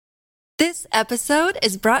This episode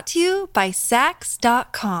is brought to you by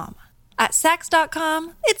Sax.com. At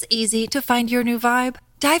Sax.com, it's easy to find your new vibe.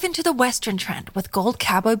 Dive into the Western trend with gold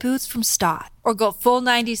cowboy boots from Stott, or go full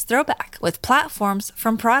 90s throwback with platforms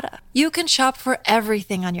from Prada. You can shop for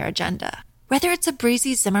everything on your agenda, whether it's a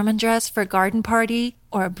breezy Zimmermann dress for a garden party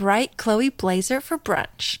or a bright Chloe blazer for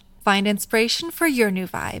brunch. Find inspiration for your new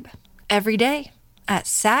vibe every day at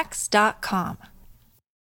Sax.com.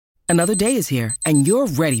 Another day is here, and you're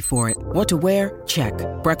ready for it. What to wear? Check.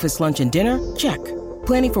 Breakfast, lunch, and dinner? Check.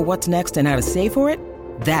 Planning for what's next and how to save for it?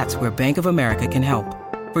 That's where Bank of America can help.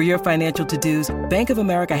 For your financial to-dos, Bank of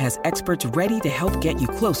America has experts ready to help get you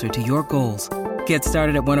closer to your goals. Get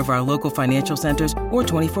started at one of our local financial centers or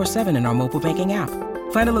 24/7 in our mobile banking app.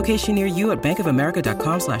 Find a location near you at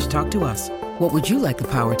bankofamerica.com/talktous. What would you like the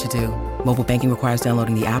power to do? Mobile banking requires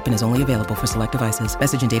downloading the app and is only available for select devices.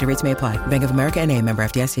 Message and data rates may apply. Bank of America N.A., member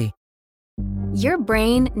FDIC. Your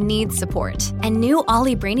brain needs support, and new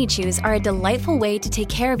Ollie Brainy Chews are a delightful way to take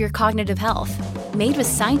care of your cognitive health. Made with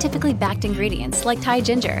scientifically backed ingredients like Thai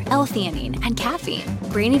ginger, L-theanine, and caffeine,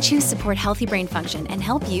 Brainy Chews support healthy brain function and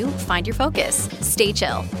help you find your focus, stay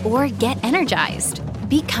chill, or get energized.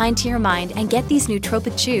 Be kind to your mind and get these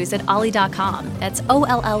nootropic chews at ollie.com. That's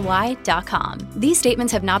OLLY.com. These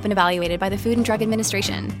statements have not been evaluated by the Food and Drug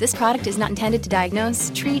Administration. This product is not intended to diagnose,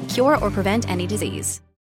 treat, cure, or prevent any disease.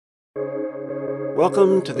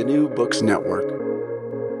 Welcome to the New Books Network.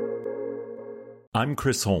 I'm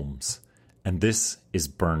Chris Holmes, and this is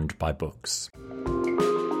Burned by Books.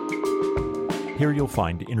 Here you'll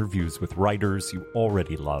find interviews with writers you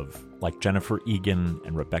already love, like Jennifer Egan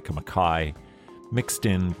and Rebecca Makkai, mixed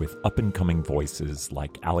in with up-and-coming voices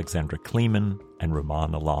like Alexandra Kleeman and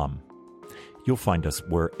Rumaan Alam. You'll find us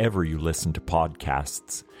wherever you listen to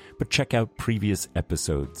podcasts, but check out previous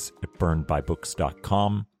episodes at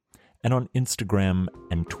burnedbybooks.com and on Instagram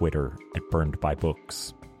and Twitter at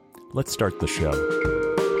burnedbybooks. Let's start the show.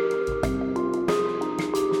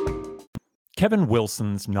 Kevin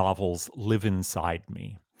Wilson's novels live inside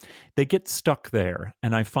me. They get stuck there,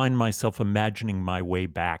 and I find myself imagining my way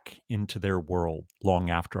back into their world long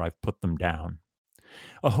after I've put them down.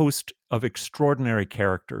 A host of extraordinary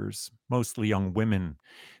characters, mostly young women,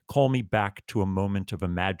 call me back to a moment of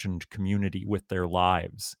imagined community with their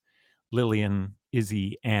lives. Lillian,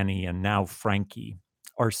 Izzy, Annie, and now Frankie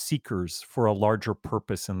are seekers for a larger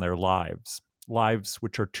purpose in their lives, lives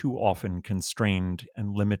which are too often constrained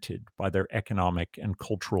and limited by their economic and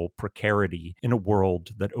cultural precarity in a world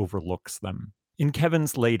that overlooks them. In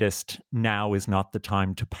Kevin's latest, Now is Not the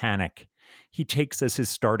Time to Panic, he takes as his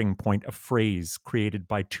starting point a phrase created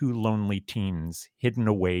by two lonely teens hidden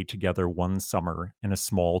away together one summer in a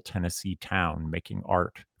small Tennessee town making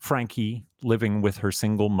art. Frankie, living with her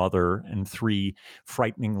single mother and three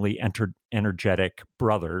frighteningly energetic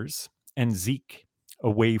brothers, and Zeke,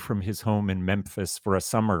 away from his home in Memphis for a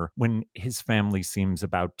summer when his family seems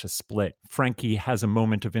about to split. Frankie has a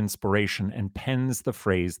moment of inspiration and pens the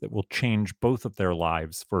phrase that will change both of their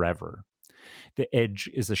lives forever. The Edge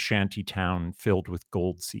is a shanty town filled with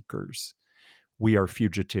gold seekers. We are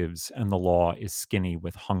fugitives, and the law is skinny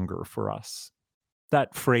with hunger for us.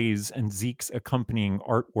 That phrase and Zeke's accompanying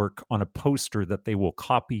artwork on a poster that they will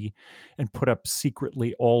copy and put up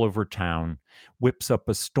secretly all over town whips up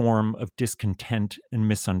a storm of discontent and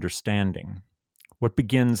misunderstanding. What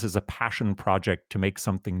begins as a passion project to make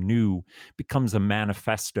something new becomes a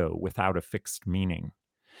manifesto without a fixed meaning.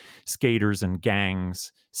 Skaters and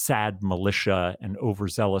gangs, sad militia, and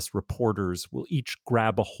overzealous reporters will each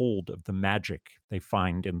grab a hold of the magic they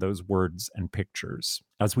find in those words and pictures.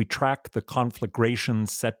 As we track the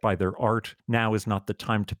conflagrations set by their art, Now is Not the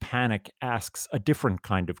Time to Panic asks a different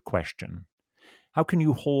kind of question. How can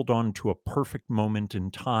you hold on to a perfect moment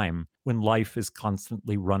in time when life is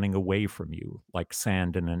constantly running away from you, like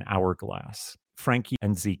sand in an hourglass? Frankie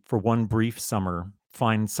and Zeke, for one brief summer,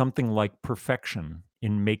 find something like perfection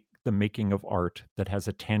in the making of art that has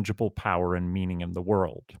a tangible power and meaning in the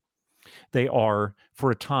world. They are, for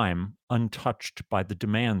a time, untouched by the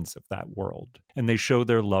demands of that world, and they show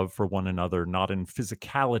their love for one another not in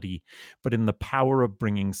physicality, but in the power of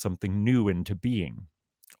bringing something new into being.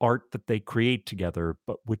 Art that they create together,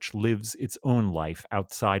 but which lives its own life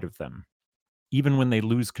outside of them. Even when they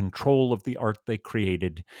lose control of the art they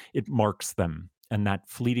created, it marks them and that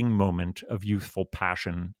fleeting moment of youthful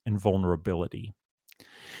passion and vulnerability.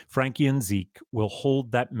 Frankie and Zeke will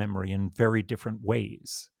hold that memory in very different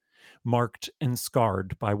ways, marked and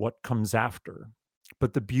scarred by what comes after.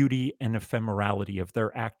 But the beauty and ephemerality of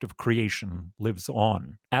their act of creation lives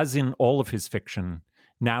on. As in all of his fiction,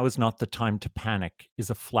 Now is Not the Time to Panic is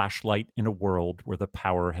a flashlight in a world where the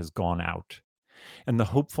power has gone out. And the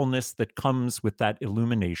hopefulness that comes with that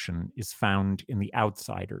illumination is found in the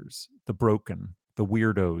outsiders, the broken, the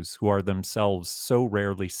weirdos who are themselves so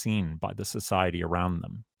rarely seen by the society around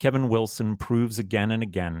them. Kevin Wilson proves again and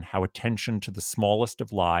again how attention to the smallest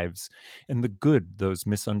of lives and the good those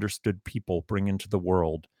misunderstood people bring into the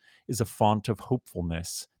world is a font of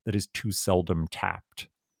hopefulness that is too seldom tapped.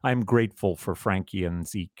 I am grateful for Frankie and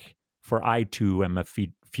Zeke, for I too am a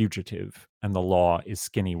fugitive, and the law is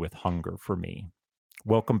skinny with hunger for me.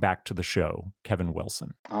 Welcome back to the show, Kevin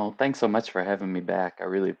Wilson. Oh, thanks so much for having me back. I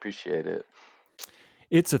really appreciate it.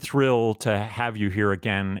 It's a thrill to have you here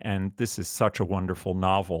again, and this is such a wonderful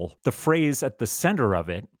novel. The phrase at the center of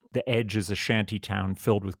it, "The edge is a shanty town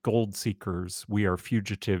filled with gold seekers. We are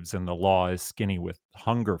fugitives, and the law is skinny with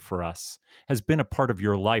hunger for us," has been a part of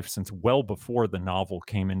your life since well before the novel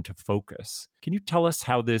came into focus. Can you tell us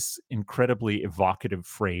how this incredibly evocative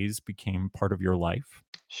phrase became part of your life?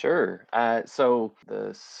 Sure. So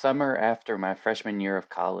the summer after my freshman year of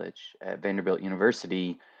college at Vanderbilt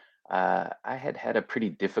University, I had had a pretty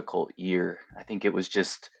difficult year. I think it was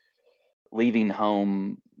just leaving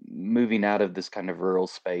home, moving out of this kind of rural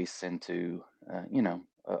space into,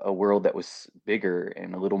 a world that was bigger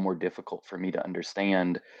and a little more difficult for me to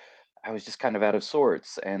understand. I was just kind of out of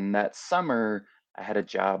sorts. And that summer, I had a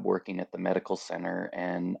job working at the medical center,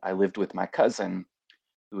 and I lived with my cousin,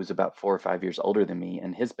 who was about 4 or 5 years older than me,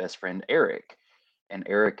 and his best friend, Eric. And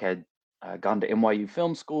Eric had gone to NYU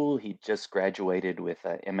Film School. He just graduated with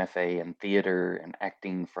an MFA in theater and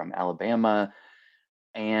acting from Alabama.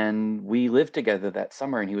 And we lived together that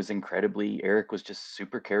summer, and Eric was just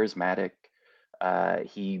super charismatic.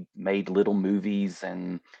 He made little movies,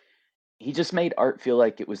 and he just made art feel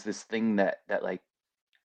like it was this thing that like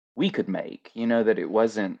we could make, that it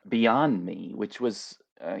wasn't beyond me, which was,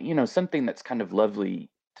 something that's kind of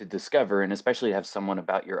lovely to discover, and especially to have someone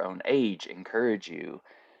about your own age encourage you.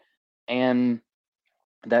 And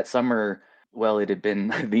that summer, well, it had been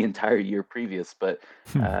the entire year previous, but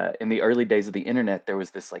in the early days of the internet, there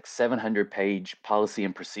was this like 700-page policy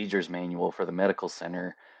and procedures manual for the medical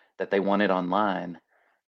center that they wanted online.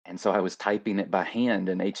 And so I was typing it by hand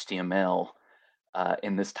in HTML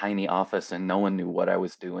in this tiny office, and no one knew what I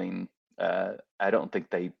was doing. I don't think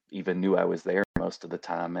they even knew I was there most of the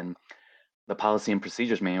time. And the policy and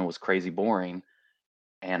procedures manual was crazy boring.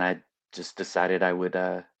 And I just decided I would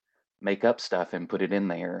make up stuff and put it in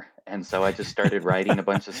there. And so I just started writing a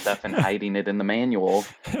bunch of stuff and hiding it in the manual.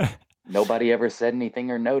 Nobody ever said anything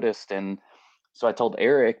or noticed. And so I told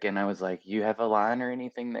Eric, and I was like, "You have a line or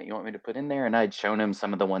anything that you want me to put in there?" And I'd shown him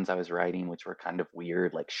some of the ones I was writing, which were kind of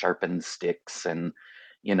weird, like sharpened sticks and,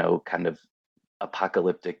 kind of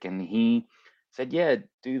apocalyptic. And he said, "Yeah,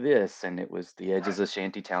 do this." And it was "The edge is a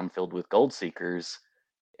shanty town filled with gold seekers."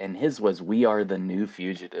 And his was "We are the new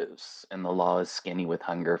fugitives, and the law is skinny with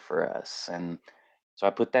hunger for us." And so I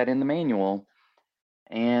put that in the manual,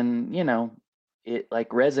 and it like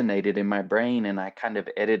resonated in my brain, and I kind of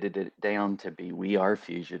edited it down to be "We are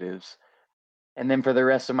fugitives." And then for the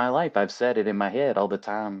rest of my life, I've said it in my head all the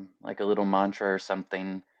time, like a little mantra or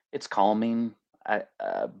something. It's calming,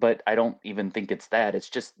 but I don't even think it's that. It's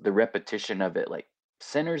just the repetition of it, like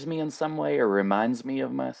centers me in some way or reminds me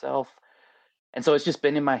of myself. And so it's just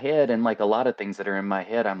been in my head, and like a lot of things that are in my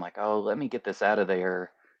head, I'm like, "Oh, let me get this out of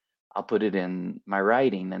there. I'll put it in my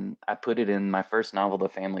writing." And I put it in my first novel, The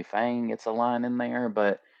Family Fang. It's a line in there, and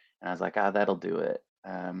I was like, that'll do it.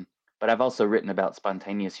 But I've also written about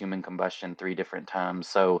spontaneous human combustion 3 different times.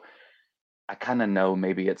 So I kind of know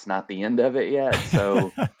maybe it's not the end of it yet.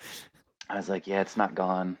 So I was like, yeah, it's not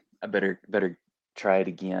gone. I better try it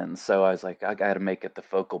again. So I was like, I got to make it the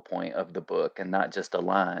focal point of the book and not just a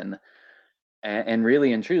line. And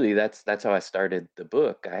really and truly, that's how I started the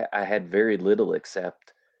book. I had very little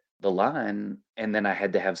except the line, and then I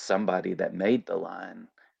had to have somebody that made the line,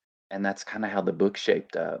 and that's kind of how the book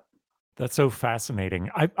shaped up. That's so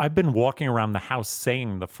fascinating. I've been walking around the house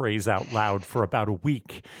saying the phrase out loud for about a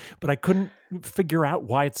week, but I couldn't figure out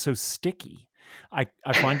why it's so sticky. I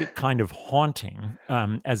find it kind of haunting,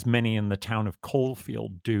 as many in the town of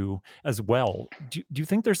Coalfield do as well. Do you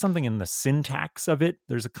think there's something in the syntax of it?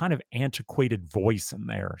 There's a kind of antiquated voice in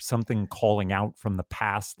there, something calling out from the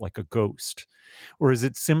past like a ghost. Or is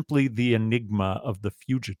it simply the enigma of the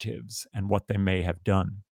fugitives and what they may have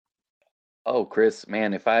done? Oh, Chris,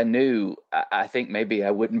 man, if I knew, I think maybe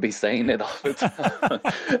I wouldn't be saying it all the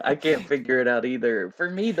time. I can't figure it out either. For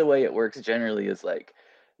me, the way it works generally is like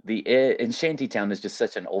and shantytown is just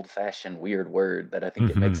such an old-fashioned weird word that I think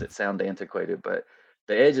it makes Hmm. it sound antiquated. But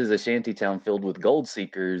the edge is a shantytown filled with gold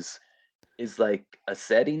seekers is like a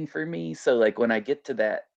setting for me. So like when I get to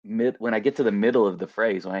that when I get to the middle of the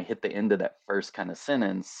phrase, when I hit the end of that first kind of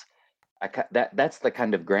sentence, that's the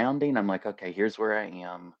kind of grounding. I'm like, okay, here's where I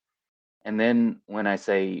am. And then when I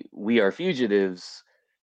say we are fugitives,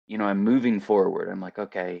 I'm moving forward. I'm like,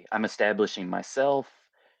 okay, I'm establishing myself.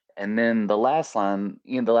 And then the last line,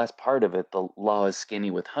 the last part of it, the law is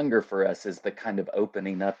skinny with hunger for us, is the kind of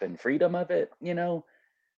opening up and freedom of it.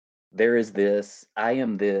 There is this, I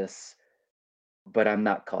am this, but I'm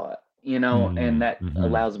not caught, and that Mm-hmm.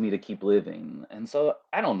 allows me to keep living. And so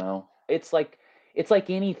I don't know. It's like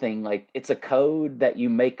anything, like it's a code that you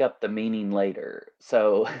make up the meaning later.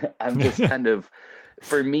 So I'm just kind of,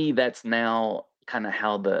 for me, that's now kind of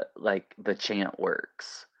how the chant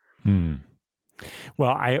works. Hmm.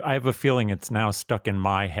 Well, I have a feeling it's now stuck in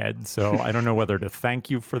my head, so I don't know whether to thank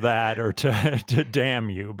you for that or to to damn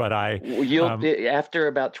you. But um, After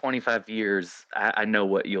about 25 years, I know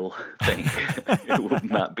what you'll think. It will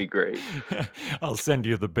not be great. I'll send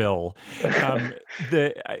you the bill. Um,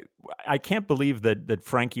 the I can't believe that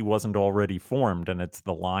Frankie wasn't already formed, and it's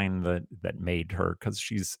the line that made her because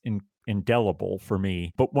she's indelible for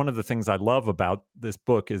me. But one of the things I love about this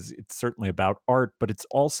book is it's certainly about art, but it's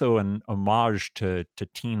also an homage to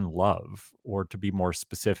teen love, or to be more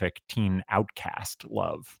specific, teen outcast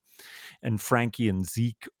love. And Frankie and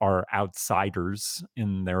Zeke are outsiders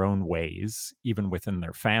in their own ways, even within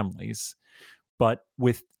their families, but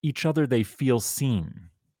with each other, they feel seen.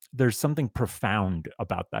 There's something profound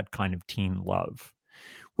about that kind of teen love.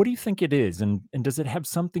 What do you think it is? And does it have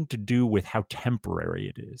something to do with how temporary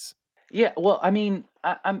it is? Yeah, well, I mean,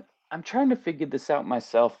 I'm trying to figure this out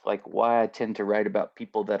myself, like why I tend to write about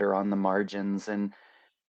people that are on the margins. And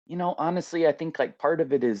honestly, I think like part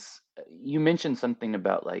of it is you mentioned something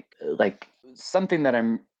about like something that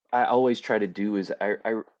I always try to do is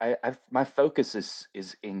my focus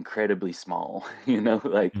is incredibly small.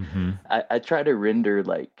 Like Hmm. I try to render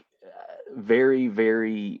like very,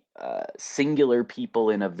 very singular people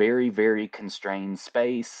in a very, very constrained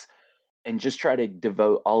space, and just try to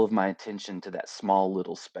devote all of my attention to that small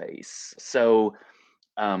little space. So,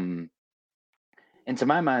 um, and to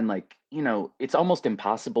my mind, like, it's almost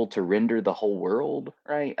impossible to render the whole world,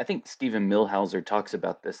 right? I think Stephen Millhauser talks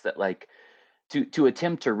about this, that like to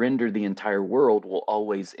attempt to render the entire world will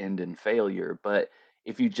always end in failure. But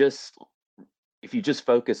if you just if you just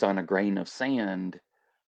focus on a grain of sand,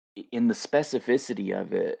 in the specificity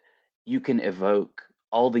of it, you can evoke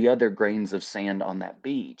all the other grains of sand on that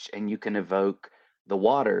beach, and you can evoke the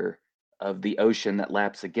water of the ocean that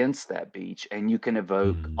laps against that beach, and you can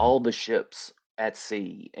evoke Mm. all the ships at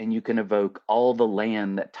sea, and you can evoke all the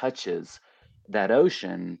land that touches that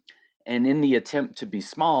ocean. And in the attempt to be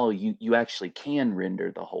small, you actually can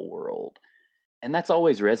render the whole world. And that's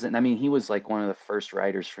always resonant. I mean, he was like one of the first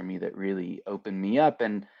writers for me that really opened me up.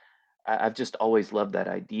 And I've just always loved that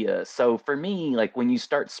idea. So for me, like when you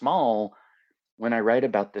start small, when I write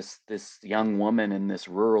about this young woman in this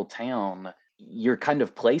rural town, you're kind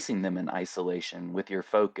of placing them in isolation with your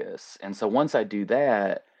focus. And so once I do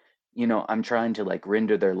that, I'm trying to like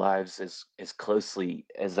render their lives as closely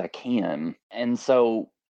as I can. And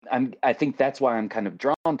so I think that's why I'm kind of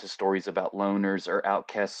drawn to stories about loners or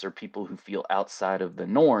outcasts or people who feel outside of the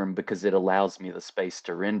norm, because it allows me the space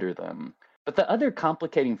to render them. But the other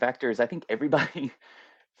complicating factor is I think everybody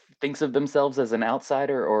thinks of themselves as an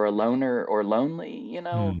outsider or a loner or lonely.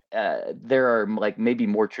 Mm. There are like maybe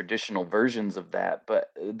more traditional versions of that,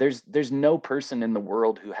 but there's no person in the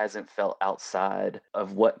world who hasn't felt outside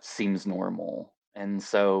of what seems normal. And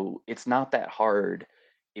so it's not that hard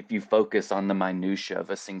if you focus on the minutia of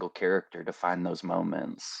a single character to find those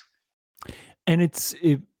moments. And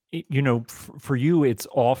for you, it's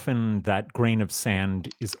often that grain of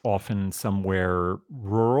sand is often somewhere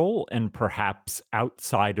rural and perhaps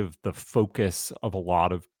outside of the focus of a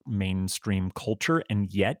lot of mainstream culture.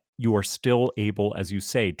 And yet you are still able, as you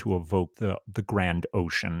say, to evoke the grand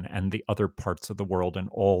ocean and the other parts of the world and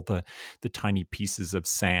all the tiny pieces of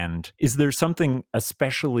sand. Is there something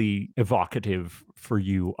especially evocative for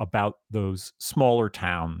you about those smaller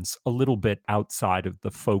towns, a little bit outside of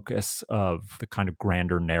the focus of the kind of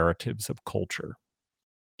grander narratives of culture?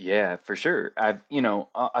 Yeah, for sure. I've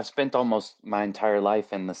spent almost my entire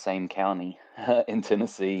life in the same county in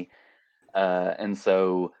Tennessee. And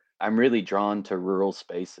so I'm really drawn to rural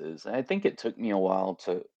spaces. And I think it took me a while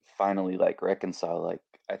to finally like reconcile. Like,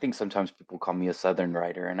 I think sometimes people call me a Southern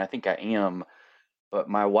writer, and I think I am, but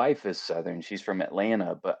my wife is Southern. She's from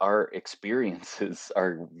Atlanta, but our experiences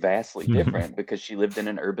are vastly different because she lived in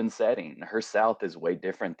an urban setting. Her South is way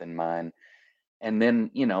different than mine. And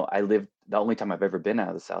then, the only time I've ever been out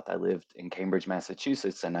of the South, I lived in Cambridge,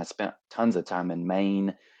 Massachusetts, and I spent tons of time in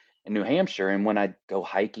Maine in New Hampshire. And when I go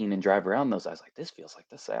hiking and drive around those, I was like, this feels like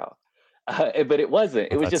the South. But it wasn't.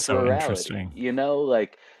 Oh, It was that's just so rurality, interesting.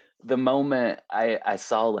 like the moment I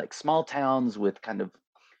saw like small towns with kind of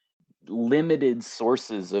limited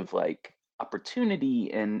sources of like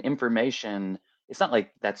opportunity and information. It's not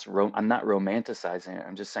like I'm not romanticizing it.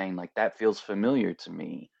 I'm just saying like that feels familiar to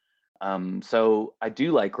me. So I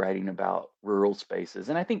do like writing about rural spaces,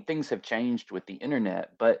 and I think things have changed with the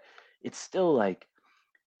internet, but it's still like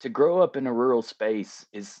to grow up in a rural space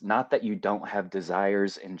is not that you don't have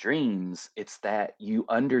desires and dreams, it's that you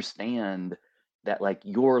understand that like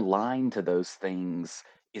your line to those things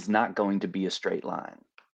is not going to be a straight line,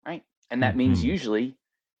 right? And that means Hmm. usually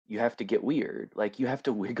you have to get weird. Like you have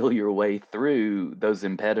to wiggle your way through those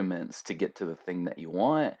impediments to get to the thing that you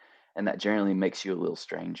want, and that generally makes you a little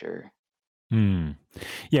stranger. Hmm.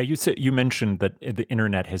 Yeah, you mentioned that the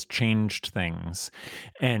internet has changed things,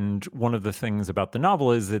 and one of the things about the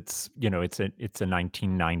novel is it's a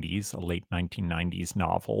 1990s, a late 1990s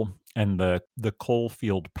novel, and the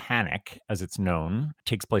Coalfield Panic, as it's known,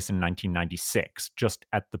 takes place in 1996, just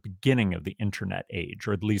at the beginning of the internet age,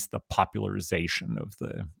 or at least the popularization of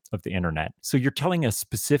the internet. So you're telling a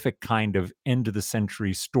specific kind of end of the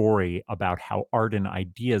century story about how art and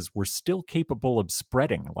ideas were still capable of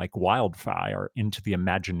spreading like wildfire into the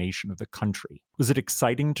imagination of the country. Was it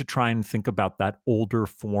exciting to try and think about that older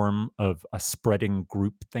form of a spreading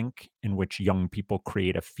groupthink in which young people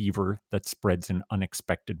create a fever that spreads in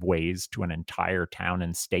unexpected ways to an entire town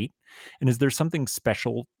and state? And is there something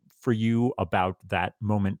special for you about that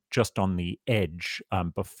moment just on the edge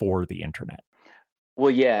before the internet?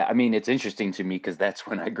 Well, yeah, I mean, it's interesting to me because that's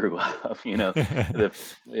when I grew up, the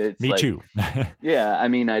it's Me like too. yeah, I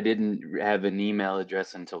mean, I didn't have an email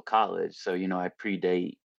address until college, so, I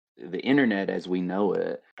predate the internet as we know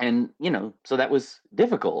it. And, so that was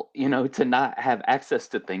difficult, to not have access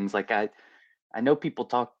to things. Like I know people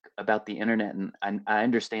talk about the internet and I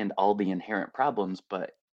understand all the inherent problems,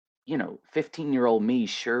 but 15-year-old me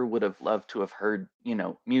sure would have loved to have heard,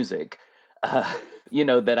 music, uh,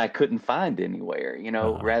 that I couldn't find anywhere,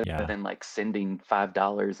 rather Yeah. than like sending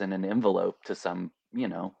 $5 in an envelope to some,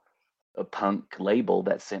 a punk label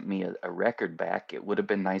that sent me a record back. It would have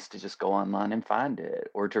been nice to just go online and find it,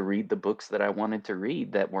 or to read the books that I wanted to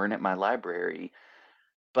read that weren't at my library.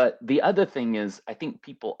 But the other thing is, I think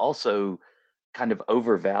people also kind of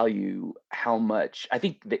overvalue how much I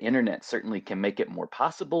think the internet certainly can make it more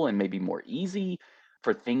possible and maybe more easy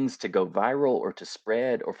for things to go viral or to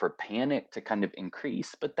spread or for panic to kind of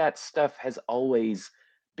increase. But that stuff has always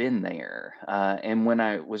been there. And when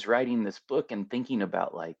I was writing this book and thinking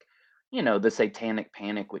about like, the satanic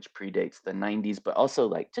panic, which predates the 90s, but also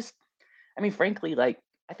like just I mean, frankly, like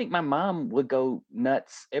I think my mom would go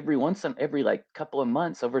nuts every like couple of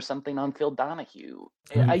months over something on Phil Donahue.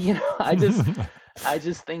 Mm. I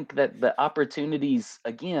just think that the opportunities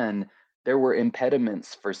again, there were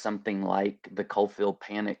impediments for something like the Coalfield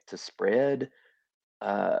Panic to spread,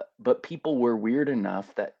 but people were weird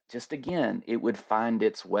enough that just again, it would find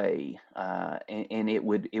its way, and it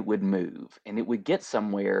would move and it would get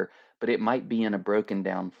somewhere, but it might be in a broken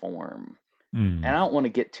down form. And Mm. I don't want to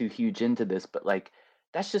get too huge into this, but like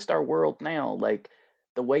that's just our world now. Like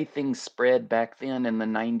the way things spread back then in the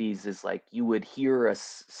 90s is like you would hear a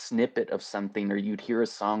snippet of something, or you'd hear a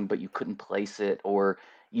song but you couldn't place it, or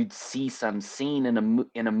you'd see some scene in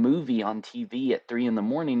a movie on TV at 3 in the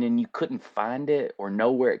morning and you couldn't find it or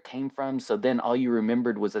know where it came from. So then all you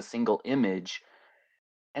remembered was a single image.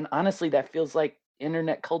 And honestly, that feels like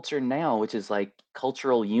internet culture now, which is like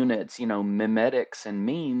cultural units, memetics and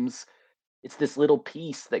memes. It's this little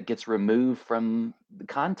piece that gets removed from the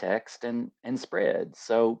context and spread.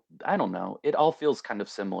 So I don't know. It all feels kind of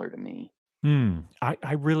similar to me.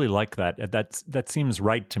 I really like that. That seems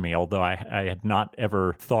right to me. Although I had not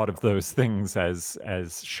ever thought of those things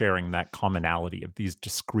as sharing that commonality of these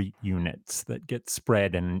discrete units that get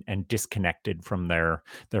spread and disconnected from their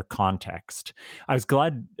context. I was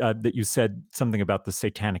glad that you said something about the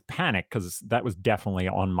Satanic Panic because that was definitely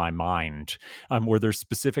on my mind. Were there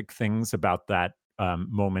specific things about that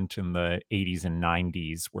moment in the 80s and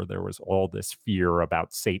 90s where there was all this fear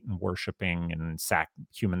about Satan worshiping and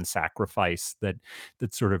human sacrifice that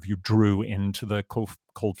sort of you drew into the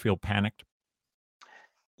Coldfield Panic?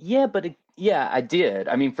 Yeah, but yeah, I did.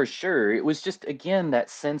 I mean, for sure. It was just again that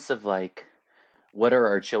sense of like, what are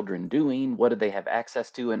our children doing? What do they have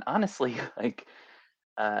access to? And honestly, like,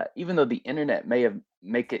 even though the internet may have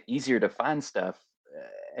make it easier to find stuff,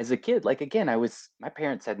 as a kid, like again, my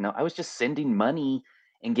parents had no. I was just sending money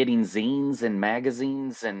and getting zines and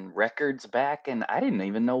magazines and records back, and I didn't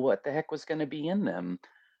even know what the heck was going to be in them.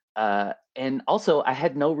 And also, I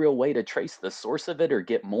had no real way to trace the source of it or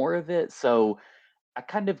get more of it. So I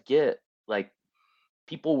kind of get like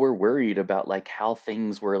people were worried about like how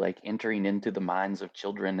things were like entering into the minds of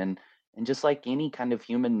children, and just like any kind of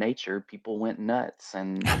human nature, people went nuts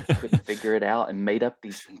and couldn't figure it out and made up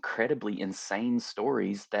these incredibly insane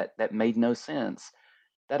stories that made no sense.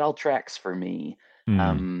 That all tracks for me. Hmm.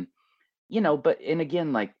 um but and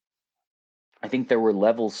again, like, I think there were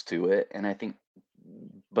levels to it, and I think,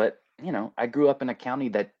 but I grew up in a county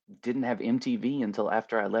that didn't have MTV until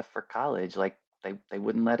after I left for college. Like, they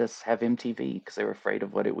wouldn't let us have MTV because they were afraid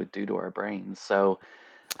of what it would do to our brains. So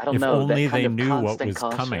I don't If know, that only kind they of knew what constant was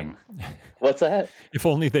caution. coming. What's that? If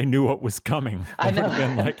only they knew what was coming. I They would know.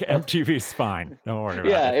 have been like, MTV's fine. Don't worry about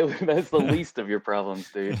Yeah, it. that's the least of your problems,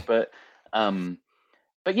 dude. Um,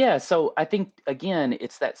 but yeah, so I think again,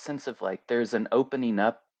 it's that sense of like there's an opening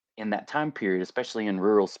up in that time period, especially in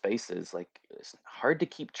rural spaces. Like, it's hard to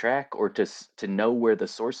keep track or to know where the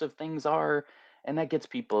source of things are, and that gets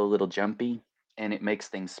people a little jumpy, and it makes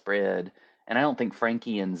things spread. And I don't think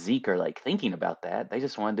Frankie and Zeke are like thinking about that. They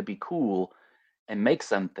just wanted to be cool and make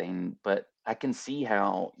something, but I can see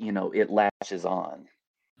how, it latches on.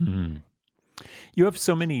 Hmm. You have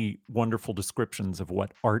so many wonderful descriptions of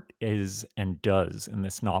what art is and does in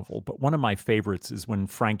this novel, but one of my favorites is when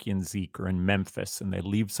Frankie and Zeke are in Memphis and they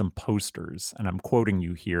leave some posters, and I'm quoting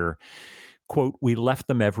you here, quote, "We left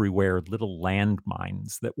them everywhere, little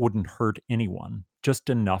landmines that wouldn't hurt anyone, just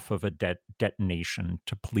enough of a detonation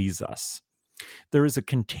to please us." There is a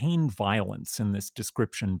contained violence in this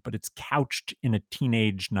description, but it's couched in a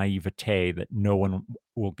teenage naivete that no one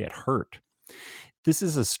will get hurt. This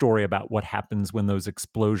is a story about what happens when those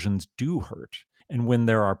explosions do hurt and when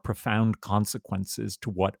there are profound consequences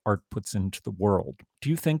to what art puts into the world.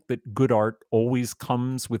 Do you think that good art always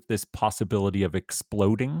comes with this possibility of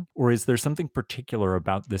exploding? Or is there something particular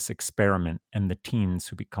about this experiment and the teens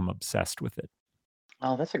who become obsessed with it?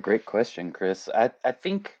 Oh, that's a great question, Chris. I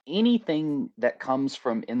think anything that comes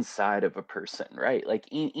from inside of a person, right? Like,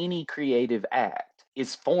 any creative act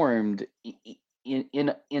is formed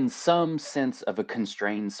in some sense of a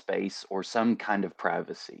constrained space or some kind of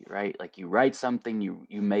privacy, right? Like, you write something, you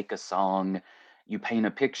make a song, you paint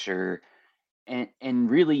a picture, and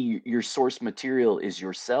really your source material is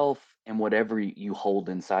yourself and whatever you hold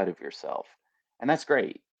inside of yourself. And that's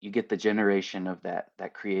great. You get the generation of that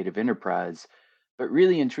creative enterprise. But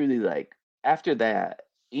really and truly, like, after that,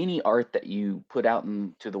 any art that you put out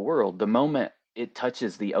into the world, the moment it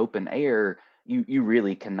touches the open air, you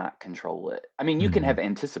really cannot control it. I mean, you can have Mhm.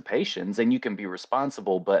 anticipations and you can be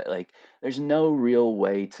responsible, but like, there's no real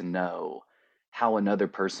way to know how another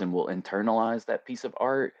person will internalize that piece of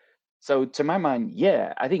art. So to my mind,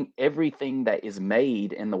 yeah, I think everything that is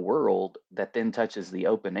made in the world that then touches the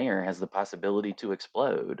open air has the possibility to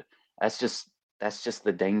explode. That's just that's just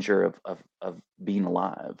the danger of being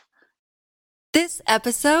alive. This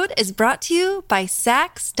episode is brought to you by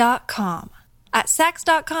Sax.com. At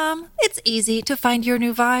Sax.com, it's easy to find your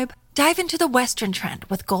new vibe. Dive into the Western trend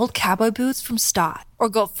with gold cowboy boots from Stott, or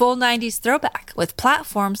go full 90s throwback with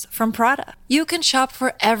platforms from Prada. You can shop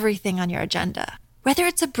for everything on your agenda, whether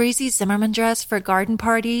it's a breezy Zimmermann dress for a garden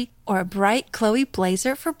party or a bright Chloe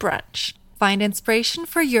blazer for brunch. Find inspiration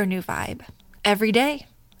for your new vibe every day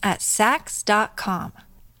at Sax.com.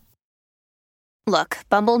 Look,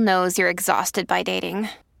 Bumble knows you're exhausted by dating.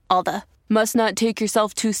 All the must not take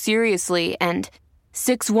yourself too seriously and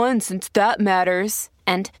 6'1" since that matters.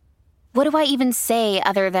 And what do I even say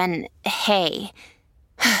other than hey?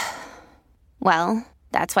 Well,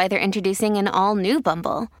 that's why they're introducing an all-new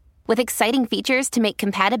Bumble with exciting features to make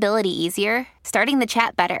compatibility easier, starting the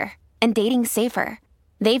chat better, and dating safer.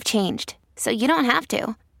 They've changed, so you don't have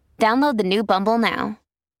to. Download the new Bumble now.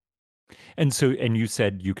 And you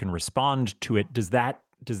said you can respond to it. Does that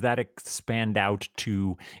expand out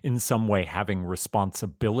to in some way having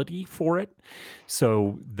responsibility for it?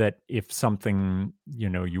 So that if something,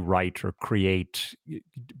 you write or create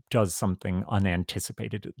does something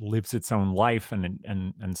unanticipated, it lives its own life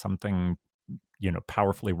and something,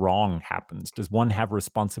 powerfully wrong happens. Does one have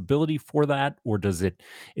responsibility for that, or does it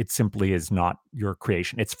simply is not your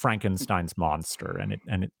creation? It's Frankenstein's monster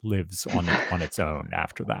and it lives on its own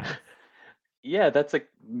after that. Yeah, that's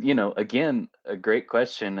again, a great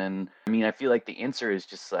question. And I mean, I feel like the answer is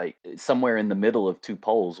just like somewhere in the middle of two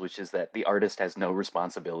poles, which is that the artist has no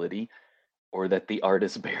responsibility or that the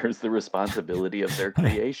artist bears the responsibility of their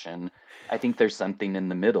creation. I think there's something in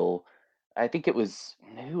the middle. I think it was,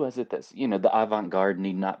 who was it that's, the avant-garde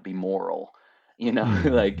need not be moral.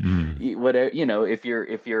 Like mm. whatever,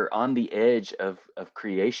 if you're on the edge of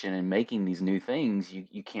creation and making these new things,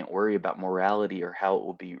 you can't worry about morality or how it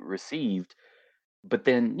will be received. But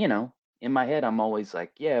then, in my head, I'm always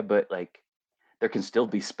like, yeah, but like there can still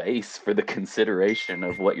be space for the consideration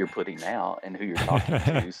of what you're putting out and who you're talking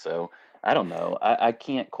to. So I don't know. I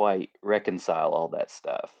can't quite reconcile all that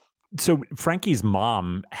stuff. So Frankie's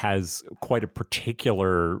mom has quite a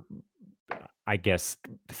particular, I guess,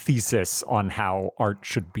 thesis on how art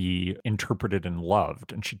should be interpreted and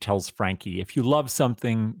loved. And she tells Frankie, if you love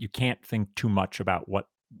something, you can't think too much about what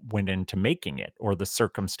went into making it or the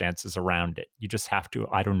circumstances around it. You just have to,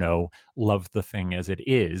 I don't know, love the thing as it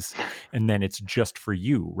is, and then it's just for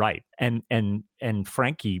you, right? And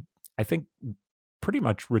Frankie, I think, pretty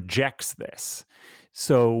much rejects this.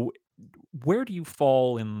 So where do you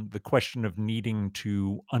fall in the question of needing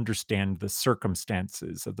to understand the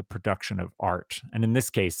circumstances of the production of art? And in this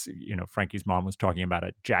case, Frankie's mom was talking about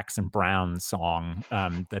a Jackson Browne song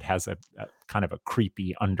that has a kind of a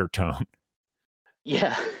creepy undertone.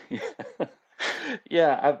 Yeah.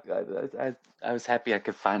 Yeah, I was happy I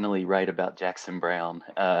could finally write about Jackson Browne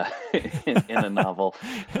in a novel.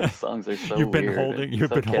 Those songs are so You've been weird holding, and you've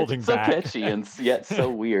so been catchy, holding so back. catchy and yet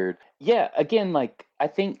so weird. Yeah, again, like I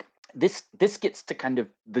think this gets to kind of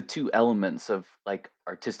the two elements of like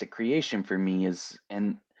artistic creation for me is,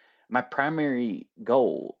 and my primary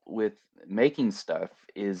goal with making stuff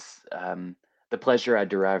is the pleasure I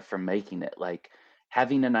derive from making it, like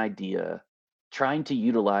having an idea, trying to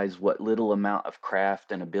utilize what little amount of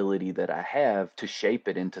craft and ability that I have to shape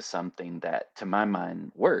it into something that, to my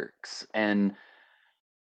mind, works. And,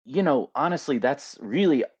 honestly, that's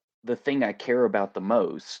really the thing I care about the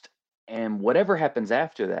most. And whatever happens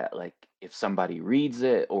after that, like if somebody reads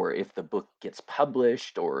it, or if the book gets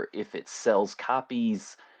published, or if it sells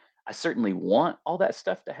copies, I certainly want all that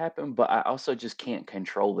stuff to happen, but I also just can't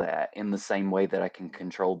control that in the same way that I can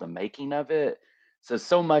control the making of it.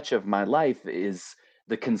 So much of my life is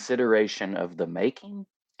the consideration of the making.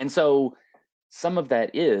 And so some of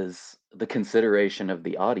that is the consideration of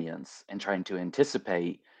the audience and trying to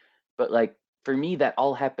anticipate. But like for me, that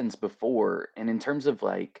all happens before. And in terms of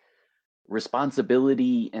like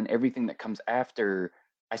responsibility and everything that comes after,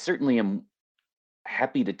 I certainly am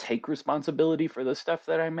happy to take responsibility for the stuff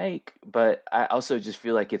that I make, but I also just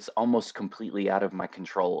feel like it's almost completely out of my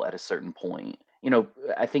control at a certain point.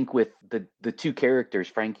 I think with the two characters,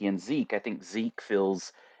 Frankie and Zeke, I think Zeke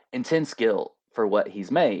feels intense guilt for what he's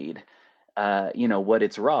made, what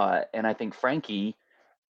it's wrought, and I think Frankie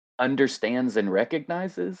understands and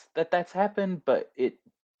recognizes that that's happened, but it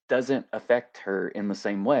doesn't affect her in the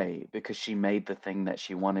same way because she made the thing that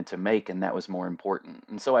she wanted to make, and that was more important.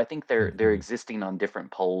 And so I think they're Mhm. existing on different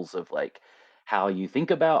poles of like how you think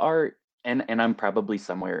about art, and I'm probably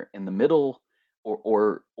somewhere in the middle,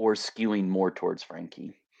 or skewing more towards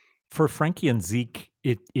Frankie. For Frankie and Zeke,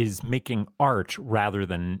 it is making art rather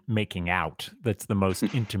than making out that's the most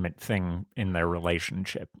intimate thing in their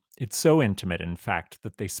relationship. It's so intimate, in fact,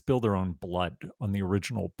 that they spill their own blood on the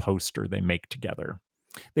original poster they make together.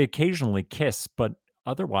 They occasionally kiss, but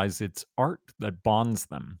otherwise it's art that bonds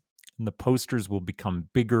them. And the posters will become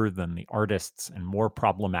bigger than the artists and more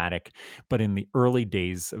problematic. But in the early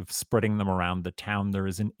days of spreading them around the town, there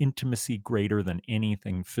is an intimacy greater than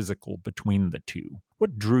anything physical between the two.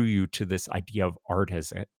 What drew you to this idea of art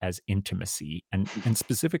as intimacy, and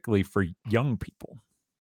specifically for young people?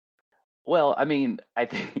 Well, I mean, I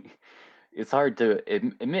think it's hard to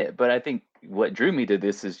admit, but I think what drew me to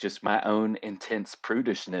this is just my own intense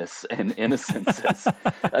prudishness and innocence as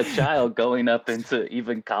a child going up into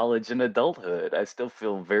even college and adulthood. I still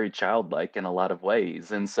feel very childlike in a lot of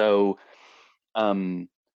ways. And so, um,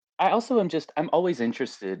 I also I'm always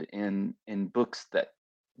interested in books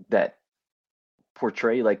that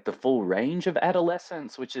portray like the full range of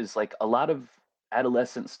adolescence, which is like a lot of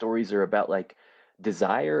adolescent stories are about like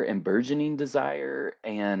desire and burgeoning desire,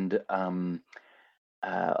 and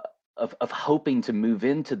uh, of hoping to move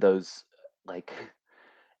into those like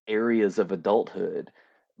areas of adulthood.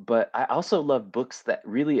 But I also love books that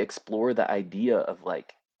really explore the idea of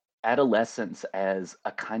like adolescence as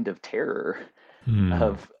a kind of terror Hmm.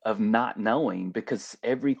 of not knowing, because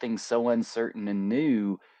everything's so uncertain and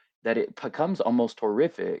new that it becomes almost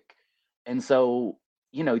horrific. And so,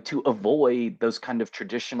 to avoid those kind of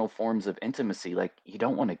traditional forms of intimacy, like you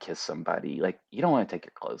don't want to kiss somebody, like you don't want to take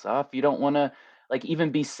your clothes off, you don't want to like even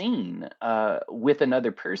be seen with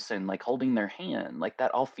another person, like holding their hand, like that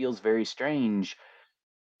all feels very strange.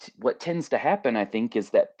 What tends to happen, I think, is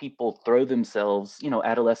that people throw themselves,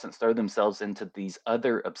 adolescents throw themselves into these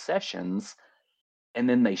other obsessions, and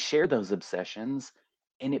then they share those obsessions,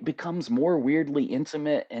 and it becomes more weirdly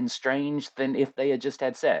intimate and strange than if they had just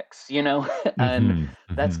had sex, you know? And Hmm.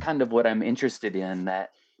 that's Hmm. kind of what I'm interested in,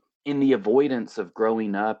 that in the avoidance of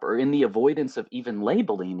growing up, or in the avoidance of even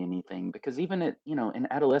labeling anything, because even at, in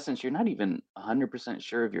adolescence, you're not even 100%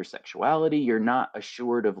 sure of your sexuality. You're not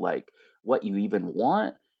assured of like what you even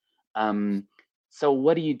want. um, so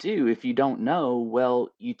what do you do if you don't know? Well,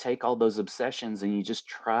 you take all those obsessions and you just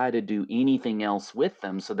try to do anything else with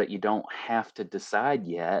them so that you don't have to decide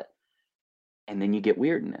yet, and then you get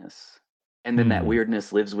weirdness. And then that Hmm.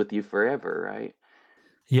 weirdness lives with you forever, right?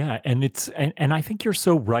 Yeah, and I think you're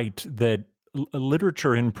so right that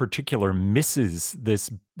literature in particular misses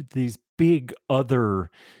these big other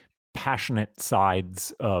passionate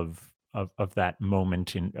sides of that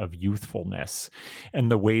moment of youthfulness,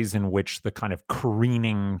 and the ways in which the kind of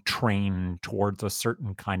careening train towards a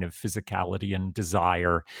certain kind of physicality and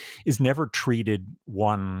desire is never treated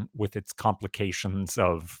one with its complications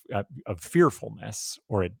of fearfulness,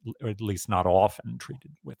 or at least not often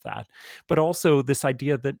treated with that, but also this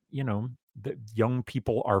idea that that young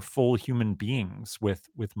people are full human beings with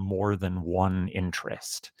more than one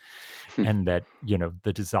interest, and that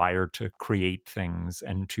the desire to create things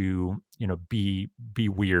and to be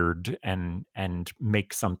weird and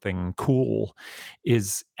make something cool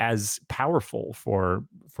is as powerful for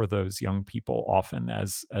those young people often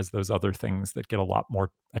as those other things that get a lot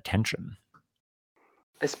more attention.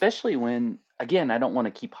 Especially when, again, I don't want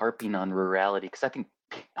to keep harping on rurality, because I think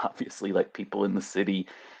obviously like people in the city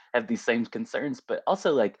have these same concerns, but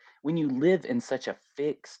also like when you live in such a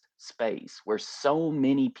fixed space where so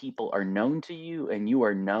many people are known to you and you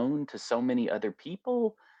are known to so many other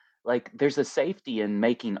people, like there's a safety in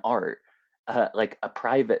making art, like a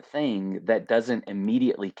private thing that doesn't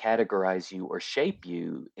immediately categorize you or shape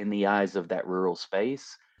you in the eyes of that rural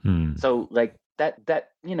space. Hmm. So like that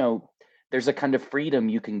there's a kind of freedom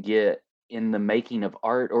you can get in the making of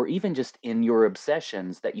art, or even just in your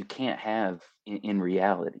obsessions, that you can't have in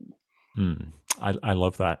reality. Hmm. I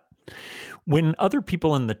love that. When other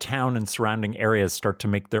people in the town and surrounding areas start to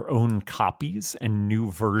make their own copies and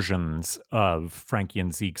new versions of Frankie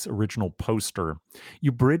and Zeke's original poster,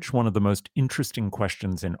 you bridge one of the most interesting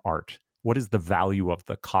questions in art. What is the value of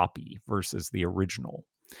the copy versus the original?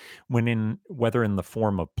 Whether in the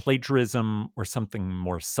form of plagiarism or something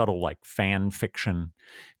more subtle like fan fiction,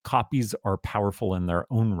 copies are powerful in their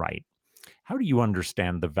own right. How do you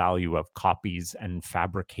understand the value of copies and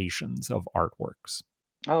fabrications of artworks?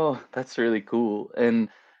 Oh, that's really cool. And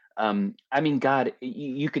I mean, God,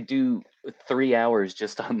 you could do 3 hours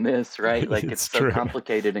just on this, right? Like it's It's so true.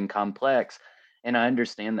 complicated and complex. And I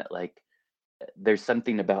understand that, like, there's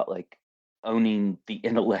something about like owning the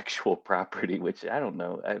intellectual property, which I don't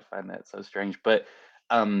know, I find that so strange. But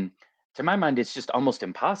um, to my mind, it's just almost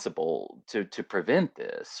impossible to prevent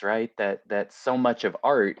this, right? That so much of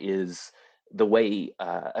art is the way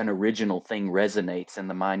an original thing resonates in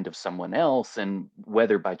the mind of someone else, and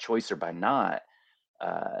whether by choice or by not,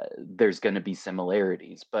 there's going to be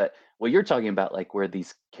similarities. But what you're talking about, like where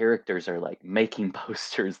these characters are like making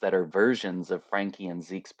posters that are versions of Frankie and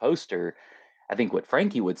Zeke's poster, I think what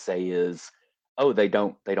Frankie would say is, "Oh, they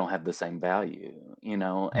don't have the same value," you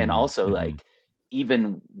know? And Mm, also mhm, like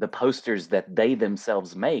even the posters that they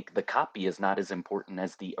themselves make, the copy is not as important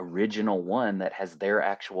as the original one that has their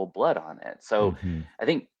actual blood on it. So mhm, I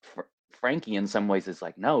think Frankie in some ways is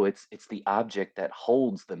like, no, it's the object that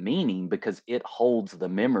holds the meaning because it holds the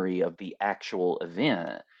memory of the actual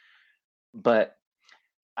event. But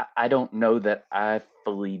I don't know that I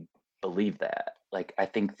fully believe that. Like, I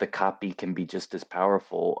think the copy can be just as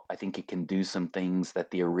powerful. I think it can do some things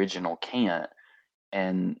that the original can't.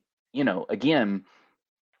 And, again,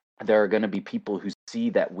 there are going to be people who see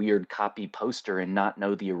that weird copy poster and not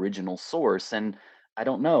know the original source. And I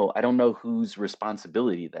don't know. I don't know whose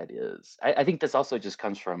responsibility that is. I think this also just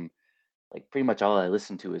comes from like pretty much all I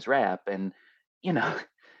listen to is rap. And, you know,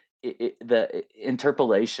 the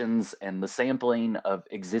interpolations and the sampling of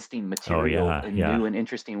existing oh, material yeah, in yeah. new and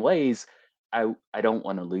interesting ways, I don't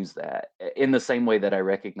want to lose that. In the same way that I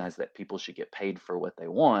recognize that people should get paid for what they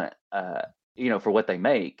want, for what they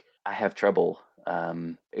make, I have trouble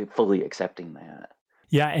fully accepting that.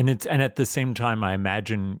 Yeah, and at the same time, I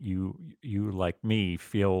imagine you like me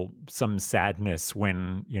feel some sadness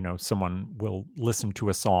when someone will listen to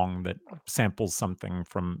a song that samples something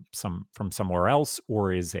from somewhere else,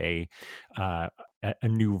 or is uh, a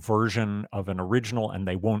new version of an original, and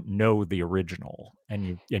they won't know the original,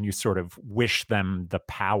 and you sort of wish them the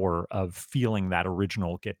power of feeling that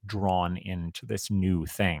original get drawn into this new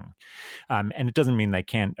thing, and it doesn't mean they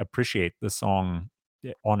can't appreciate the song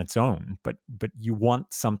on its own, but you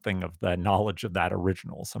want something of the knowledge of that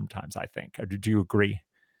original sometimes, I think. Do you agree?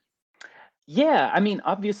 Yeah, I mean,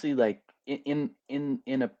 obviously, like in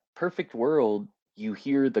a perfect world, you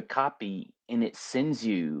hear the copy and it sends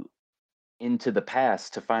you into the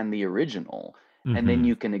past to find the original, and then Hmm.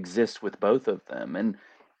 you can exist with both of them.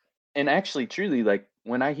 And actually, truly, like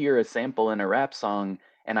when I hear a sample in a rap song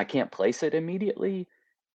and I can't place it immediately,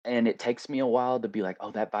 and it takes me a while to be like,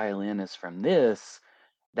 oh, that violin is from this,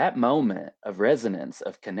 that moment of resonance,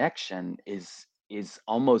 of connection is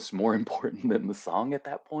almost more important than the song at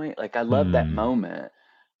that point. Like I love that Hmm. moment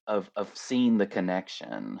of seeing the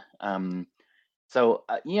connection. So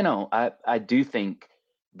I do think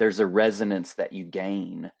there's a resonance that you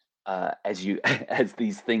gain as you as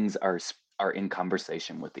these things are in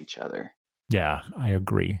conversation with each other. Yeah, I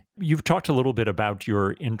agree. You've talked a little bit about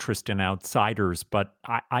your interest in outsiders, but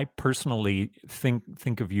I personally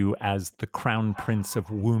think of you as the crown prince of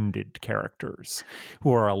wounded characters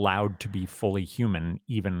who are allowed to be fully human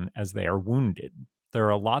even as they are wounded.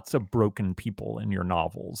 There are lots of broken people in your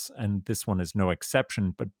novels, and this one is no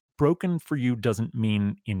exception, but broken for you doesn't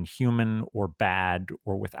mean inhuman or bad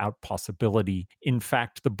or without possibility. In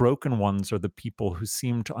fact, the broken ones are the people who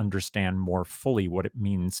seem to understand more fully what it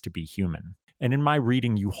means to be human. And in my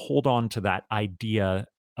reading, you hold on to that idea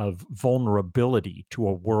of vulnerability to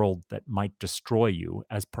a world that might destroy you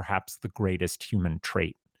as perhaps the greatest human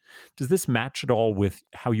trait. Does this match at all with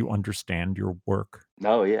how you understand your work?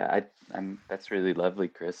 Oh yeah, I'm that's really lovely,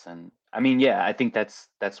 Chris. And I mean, yeah, I think that's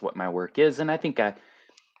what my work is, and I think I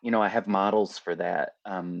have models for that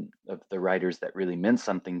of the writers that really meant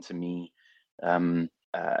something to me. Um,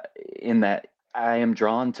 in that I am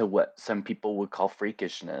drawn to what some people would call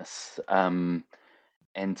freakishness.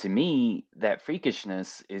 And to me, that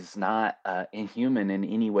freakishness is not inhuman in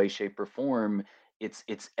any way, shape, or form.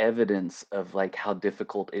 It's evidence of like how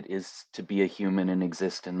difficult it is to be a human and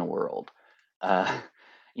exist in the world. Uh,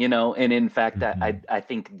 and in fact, Mhm. I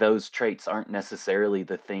think those traits aren't necessarily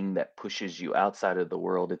the thing that pushes you outside of the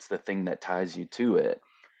world. It's the thing that ties you to it.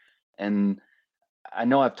 And I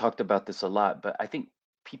know I've talked about this a lot, but I think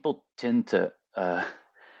people tend to uh,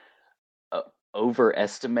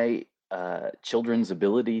 overestimate children's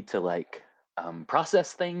ability to like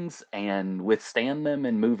process things and withstand them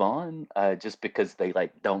and move on just because they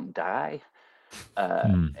like don't die.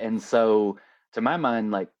 Hmm. And so, to my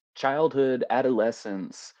mind, like childhood,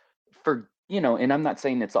 adolescence, and I'm not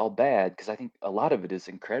saying it's all bad because I think a lot of it is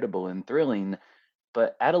incredible and thrilling,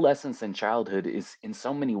 but adolescence and childhood is in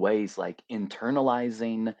so many ways like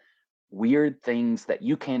internalizing weird things that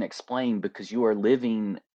you can't explain because you are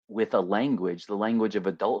living with a language, the language of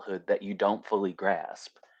adulthood that you don't fully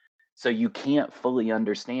grasp. So you can't fully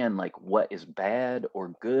understand like what is bad or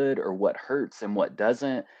good or what hurts and what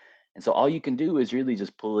doesn't. And so all you can do is really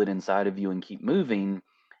just pull it inside of you and keep moving.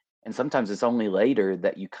 And sometimes it's only later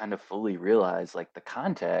that you kind of fully realize like the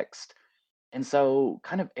context. And so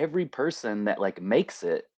kind of every person that like makes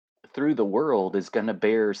it through the world is going to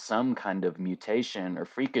bear some kind of mutation or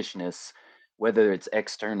freakishness, whether it's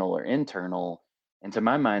external or internal. And to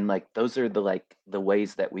my mind, like those are the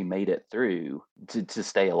ways that we made it through to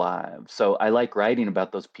stay alive. So I like writing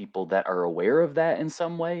about those people that are aware of that in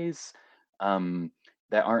some ways, um,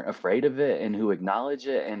 that aren't afraid of it and who acknowledge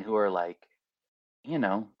it and who are like,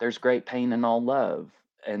 there's great pain in all love.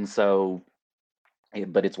 And so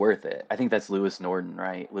but it's worth it. I think that's Lewis Norton,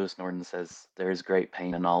 right? Lewis Norton says, "There is great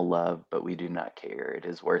pain in all love, but we do not care. It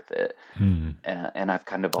is worth it." Hmm. And I've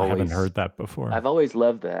kind of I haven't always, heard that before. I've always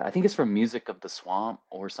loved that. I think it's from Music of the Swamp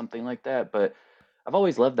or something like that. But I've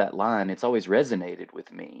always loved that line. It's always resonated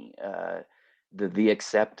with me. The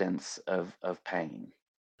acceptance of pain.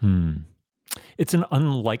 Hmm. It's an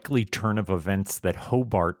unlikely turn of events that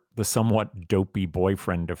Hobart, the somewhat dopey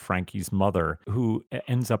boyfriend of Frankie's mother, who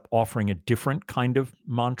ends up offering a different kind of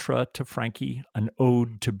mantra to Frankie, an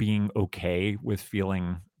ode to being okay with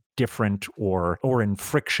feeling different or in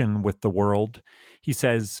friction with the world. He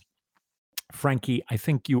says, Frankie, I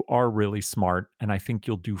think you are really smart and I think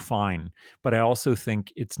you'll do fine. But I also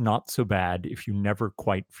think it's not so bad if you never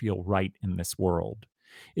quite feel right in this world.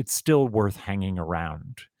 It's still worth hanging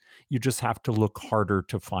around. You just have to look harder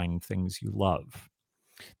to find things you love.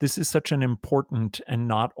 This is such an important and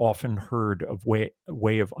not often heard of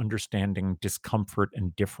way of understanding discomfort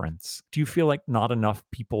and difference. Do you feel like not enough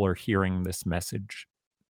people are hearing this message?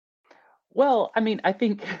 Well, I mean, I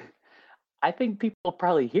think people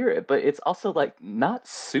probably hear it, but it's also like not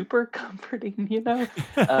super comforting.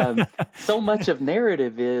 So much of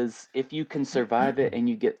narrative is if you can survive it and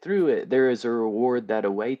you get through it, there is a reward that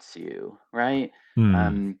awaits you, right? Hmm.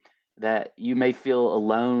 Um, that you may feel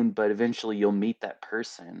alone, but eventually you'll meet that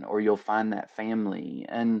person or you'll find that family.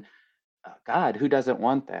 And God, who doesn't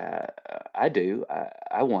want that? I do.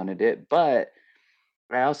 I wanted it, but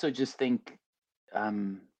I also just think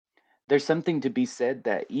um, there's something to be said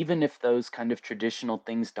that even if those kind of traditional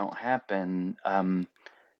things don't happen,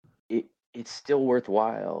 it's still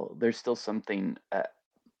worthwhile. There's still something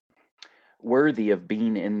worthy of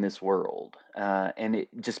being in this world, and it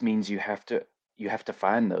just means you have to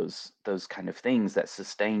find those kind of things that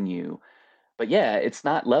sustain you. But yeah, it's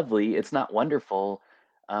not lovely, it's not wonderful.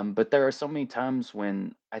 But there are so many times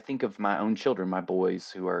when I think of my own children, my boys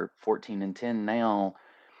who are 14 and 10 now,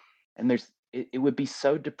 and it would be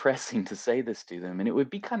so depressing to say this to them, and it would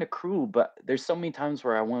be kind of cruel, but there's so many times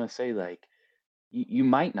where I want to say, like, you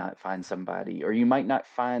might not find somebody, or you might not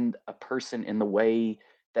find a person in the way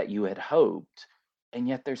that you had hoped. And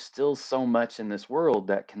yet there's still so much in this world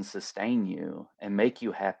that can sustain you and make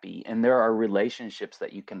you happy. And there are relationships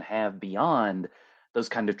that you can have beyond those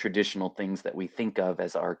kind of traditional things that we think of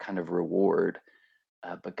as our kind of reward.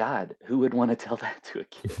 But God, who would want to tell that to a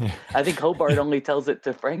kid? I think Hobart only tells it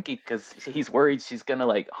to Frankie because he's worried she's gonna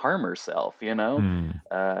like harm herself, you know? Mm.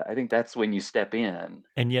 I think that's when you step in.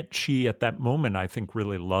 And yet she, at that moment, I think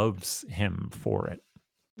really loves him for it,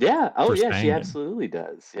 Yeah. Oh, for yeah. She saying it. absolutely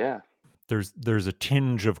does. Yeah. There's a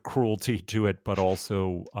tinge of cruelty to it, but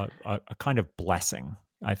also a kind of blessing,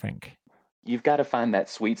 I think. You've got to find that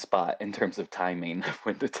sweet spot in terms of timing of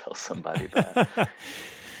when to tell somebody that.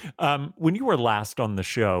 When you were last on the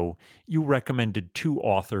show, you recommended two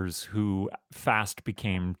authors who fast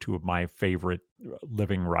became two of my favorite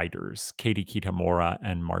living writers, Katie Kitamura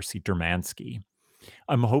and Marcy Dermansky.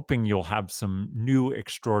 I'm hoping you'll have some new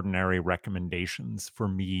extraordinary recommendations for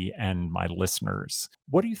me and my listeners.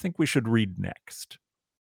 What do you think we should read next?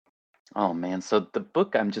 Oh, man. So the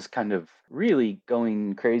book I'm just kind of really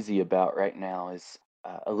going crazy about right now is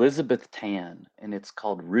Elizabeth Tan, and it's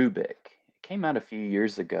called Rubik. It came out a few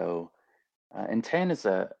years ago. And Tan is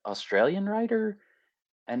a Australian writer.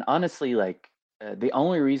 And honestly, like, the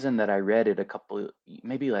only reason that I read it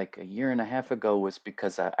maybe like a year and a half ago was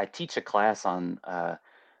because I teach a class on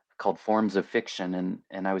called Forms of Fiction,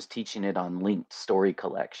 and I was teaching it on linked story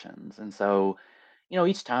collections. And so,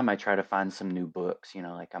 each time I try to find some new books,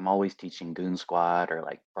 like I'm always teaching Goon Squad or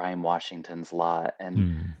like Brian Washington's Lot. And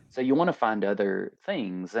Hmm. so you want to find other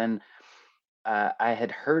things. And I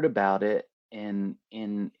had heard about it in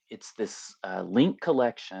it's this link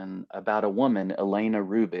collection about a woman, Elena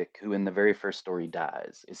Rubik, who in the very first story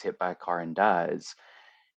dies, is hit by a car and dies.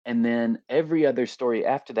 And then every other story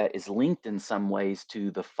after that is linked in some ways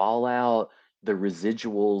to the fallout, the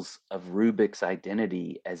residuals of Rubik's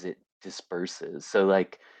identity as it disperses. So,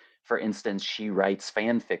 like, for instance, she writes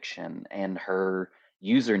fan fiction, and her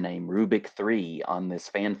username, Rubik3, on this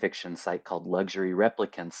fan fiction site called Luxury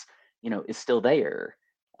Replicants, is still there.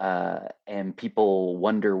 And people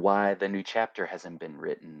wonder why the new chapter hasn't been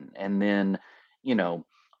written. And then, you know,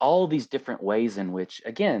 all these different ways in which,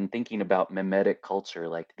 again, thinking about mimetic culture,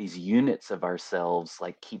 like these units of ourselves,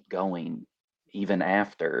 like keep going even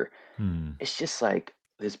after. Hmm. It's just like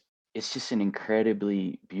this, it's just an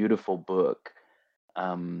incredibly beautiful book,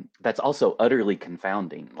 that's also utterly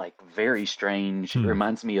confounding, like very strange. It Hmm.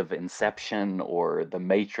 reminds me of Inception or The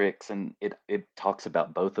Matrix, and it talks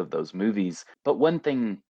about both of those movies. But one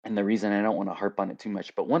thing, and the reason I don't want to harp on it too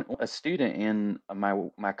much, but a student in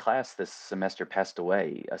my class this semester passed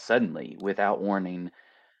away suddenly without warning,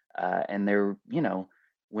 and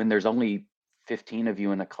when there's only 15 of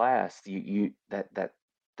you in a class,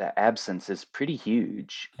 that absence is pretty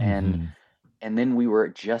huge. and Mhm. and then we were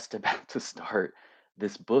just about to start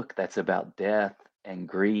this book that's about death and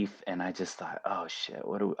grief, and I just thought, oh shit,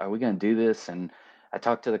 are we going to do this? And I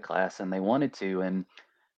talked to the class, and they wanted to, and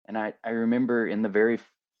I remember in the very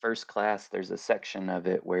first class, there's a section of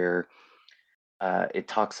it where it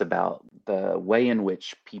talks about the way in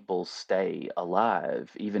which people stay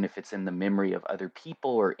alive, even if it's in the memory of other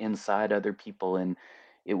people or inside other people. And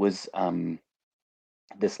it was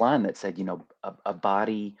this line that said, a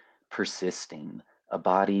body persisting, a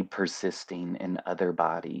body persisting in other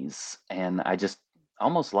bodies. And I just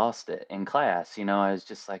almost lost it in class. I was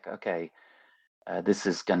just like, okay, this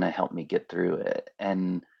is going to help me get through it.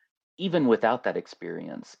 And even without that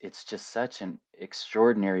experience, it's just such an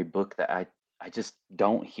extraordinary book that I just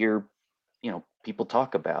don't hear, people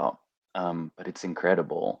talk about. But it's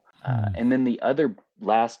incredible. Hmm. And then the other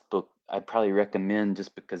last book I'd probably recommend,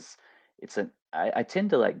 just because I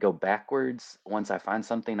tend to like go backwards once I find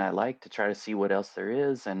something I like to try to see what else there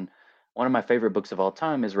is. And one of my favorite books of all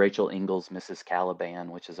time is Rachel Ingalls' Mrs.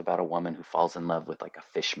 Caliban, which is about a woman who falls in love with like a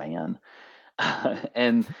fish man.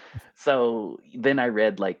 And so then I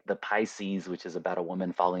read like The Pisces, which is about a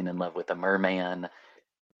woman falling in love with a merman.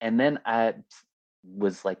 And then I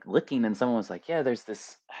was like looking, and someone was like, yeah, there's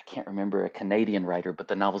this, I can't remember, a Canadian writer, but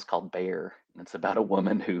the novel's called Bear. And it's about a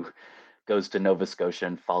woman who goes to Nova Scotia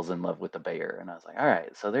and falls in love with a bear. And I was like, all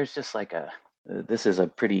right, so there's just like this is a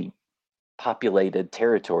pretty populated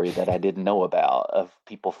territory that I didn't know about, of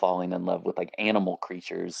people falling in love with like animal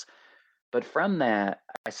creatures. But from that,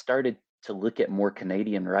 I started to look at more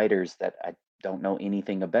Canadian writers that I don't know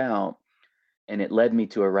anything about. And it led me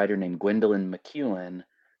to a writer named Gwendolyn McEwen,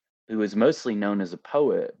 who is mostly known as a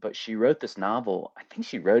poet, but she wrote this novel. I think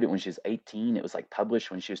she wrote it when she was 18. It was like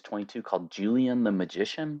published when she was 22, called Julian the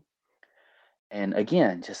Magician. And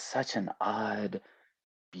again, just such an odd,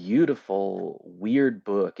 beautiful, weird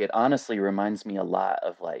book. It honestly reminds me a lot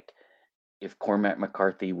of like if Cormac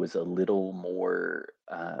McCarthy was a little more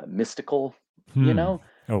mystical, you know?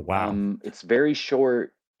 Oh, wow. It's very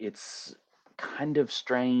short. It's kind of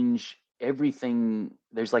strange. Everything,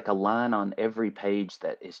 there's like a line on every page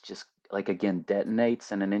that is just like, again,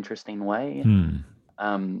 detonates in an interesting way.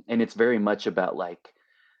 And it's very much about like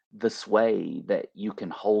the sway that you can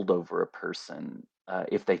hold over a person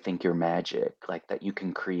if they think you're magic, like that you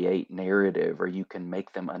can create narrative or you can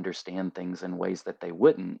make them understand things in ways that they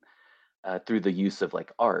wouldn't through the use of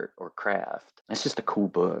like art or craft. It's just a cool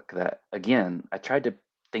book that, again, I tried to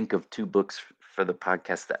think of two books for the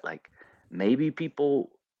podcast that like maybe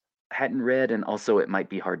people hadn't read, and also it might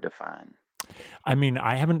be hard to find. I mean,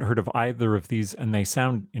 I haven't heard of either of these, and they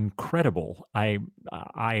sound incredible. I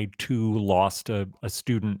too lost a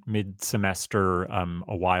student mid-semester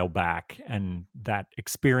a while back, and that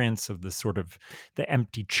experience of the sort of the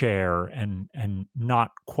empty chair and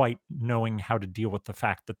not quite knowing how to deal with the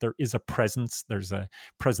fact that there is a presence. There's a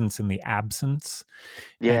presence in the absence.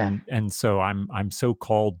 Yeah. And so I'm so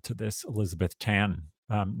called to this Elizabeth Tan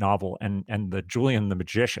novel and the Julian the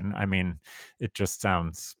Magician. I mean, it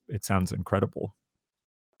sounds incredible.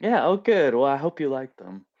 Yeah. Oh, good. Well, I hope you like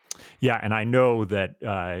them. Yeah, and I know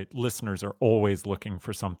that listeners are always looking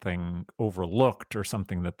for something overlooked or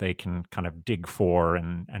something that they can kind of dig for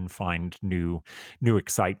and find new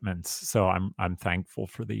excitements. So I'm thankful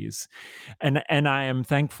for these, and I am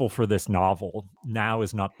thankful for this novel. Now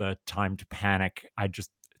is not the time to panic. I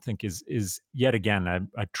just think is yet again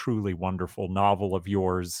a truly wonderful novel of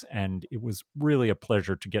yours, and it was really a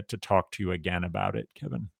pleasure to get to talk to you again about it,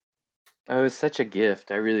 Kevin. Oh, it's such a gift.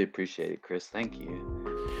 I really appreciate it, Chris. Thank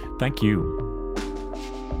you. Thank you.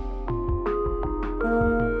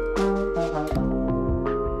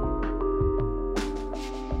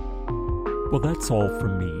 Well, that's all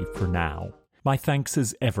from me for now. My thanks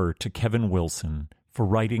as ever to Kevin Wilson for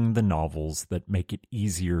writing the novels that make it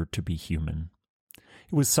easier to be human.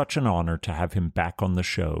 It was such an honor to have him back on the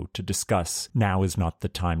show to discuss Now Is Not the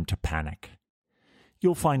Time to Panic.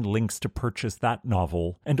 You'll find links to purchase that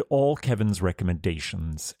novel and all Kevin's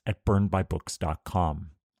recommendations at burnedbybooks.com.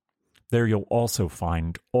 There you'll also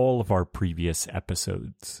find all of our previous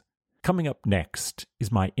episodes. Coming up next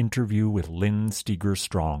is my interview with Lynn Steger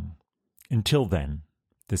Strong. Until then,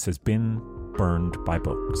 this has been Burned by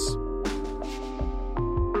Books.